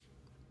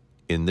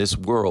In this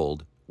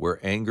world where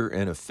anger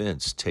and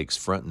offense takes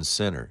front and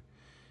center,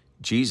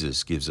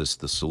 Jesus gives us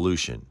the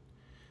solution.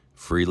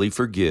 Freely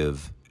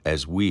forgive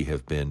as we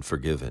have been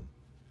forgiven.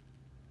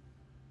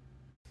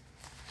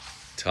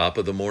 Top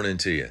of the morning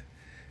to you.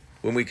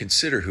 When we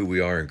consider who we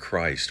are in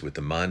Christ with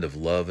the mind of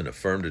love and a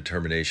firm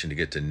determination to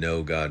get to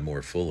know God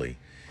more fully,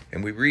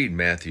 and we read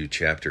Matthew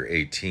chapter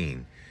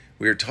 18,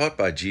 we are taught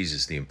by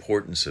Jesus the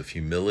importance of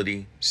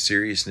humility,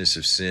 seriousness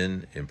of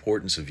sin,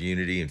 importance of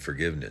unity and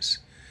forgiveness.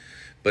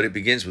 But it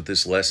begins with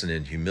this lesson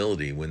in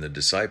humility when the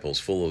disciples,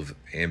 full of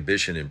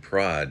ambition and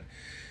pride,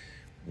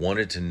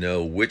 wanted to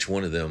know which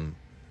one of them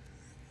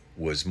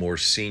was more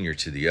senior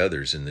to the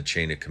others in the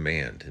chain of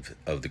command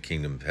of the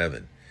kingdom of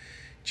heaven.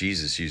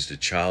 Jesus used a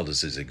child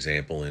as his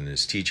example in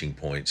his teaching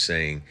point,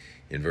 saying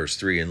in verse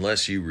 3,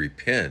 "Unless you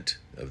repent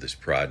of this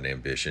pride and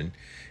ambition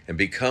and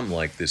become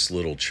like this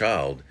little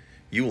child,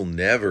 you will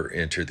never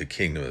enter the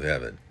kingdom of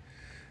heaven."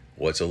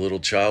 What's a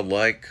little child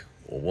like?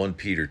 Well, 1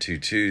 Peter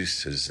 2:2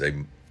 says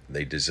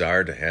they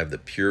desire to have the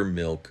pure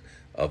milk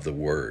of the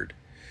word.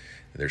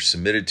 They're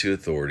submitted to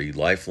authority,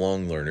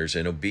 lifelong learners,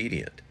 and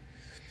obedient.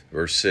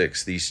 Verse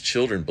 6, these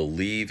children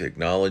believe,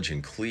 acknowledge,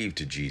 and cleave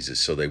to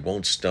Jesus so they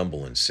won't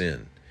stumble in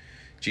sin.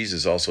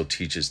 Jesus also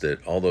teaches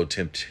that although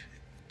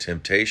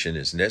temptation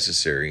is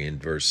necessary in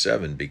verse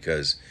 7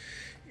 because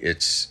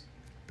it's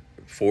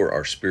for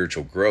our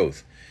spiritual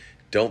growth,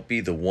 don't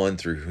be the one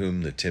through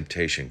whom the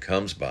temptation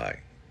comes by.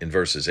 In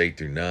verses 8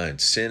 through 9,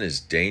 sin is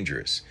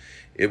dangerous.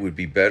 It would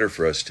be better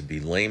for us to be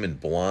lame and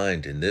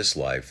blind in this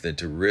life than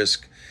to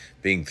risk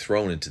being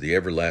thrown into the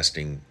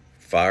everlasting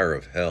fire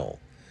of hell.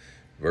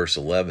 Verse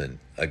 11,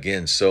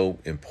 again, so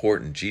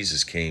important,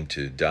 Jesus came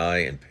to die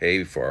and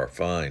pay for our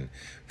fine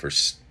for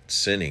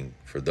sinning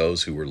for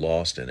those who were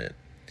lost in it.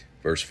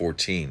 Verse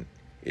 14,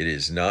 it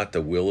is not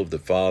the will of the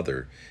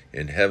Father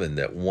in heaven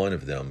that one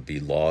of them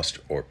be lost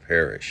or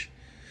perish.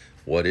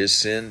 What is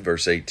sin?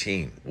 Verse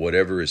 18,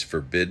 whatever is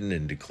forbidden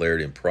and declared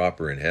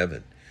improper in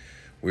heaven.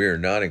 We are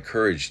not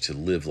encouraged to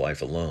live life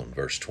alone.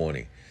 Verse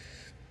 20,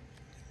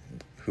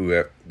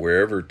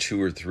 wherever 2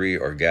 or 3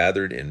 are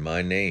gathered in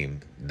my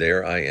name,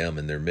 there I am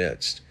in their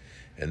midst.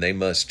 And they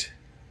must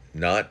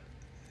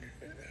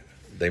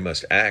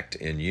act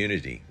in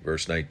unity.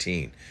 Verse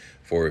 19,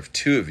 for if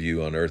 2 of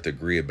you on earth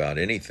agree about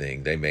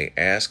anything, they may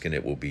ask, and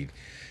it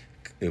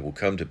will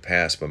come to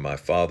pass by my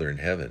Father in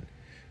heaven.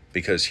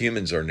 Because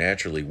humans are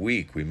naturally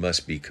weak, we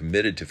must be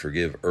committed to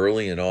forgive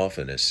early and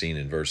often, as seen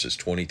in verses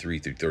 23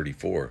 through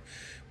 34,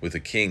 with a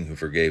king who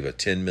forgave a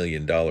 $10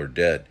 million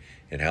debt,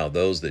 and how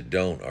those that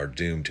don't are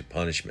doomed to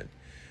punishment.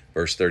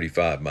 Verse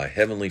 35, my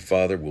heavenly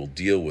Father will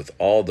deal with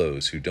all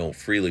those who don't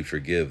freely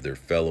forgive their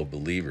fellow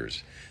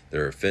believers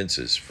their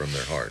offenses from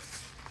their heart.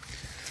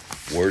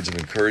 Words of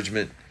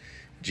encouragement.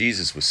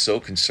 Jesus was so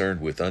concerned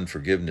with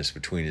unforgiveness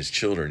between his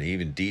children, he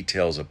even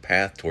details a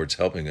path towards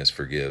helping us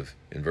forgive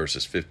in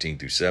verses 15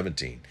 through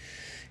 17.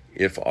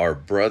 If our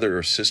brother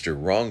or sister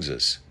wrongs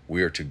us,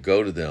 we are to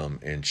go to them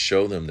and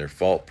show them their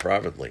fault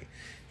privately.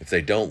 If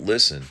they don't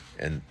listen,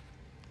 and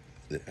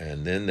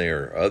then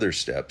there are other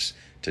steps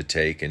to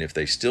take, and if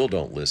they still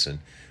don't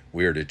listen,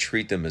 we are to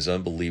treat them as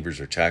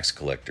unbelievers or tax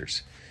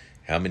collectors.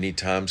 How many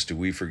times do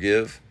we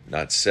forgive?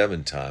 Not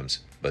 7 times,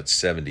 but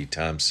 70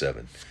 times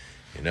 7.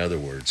 In other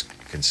words,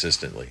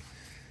 consistently.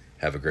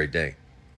 Have a great day.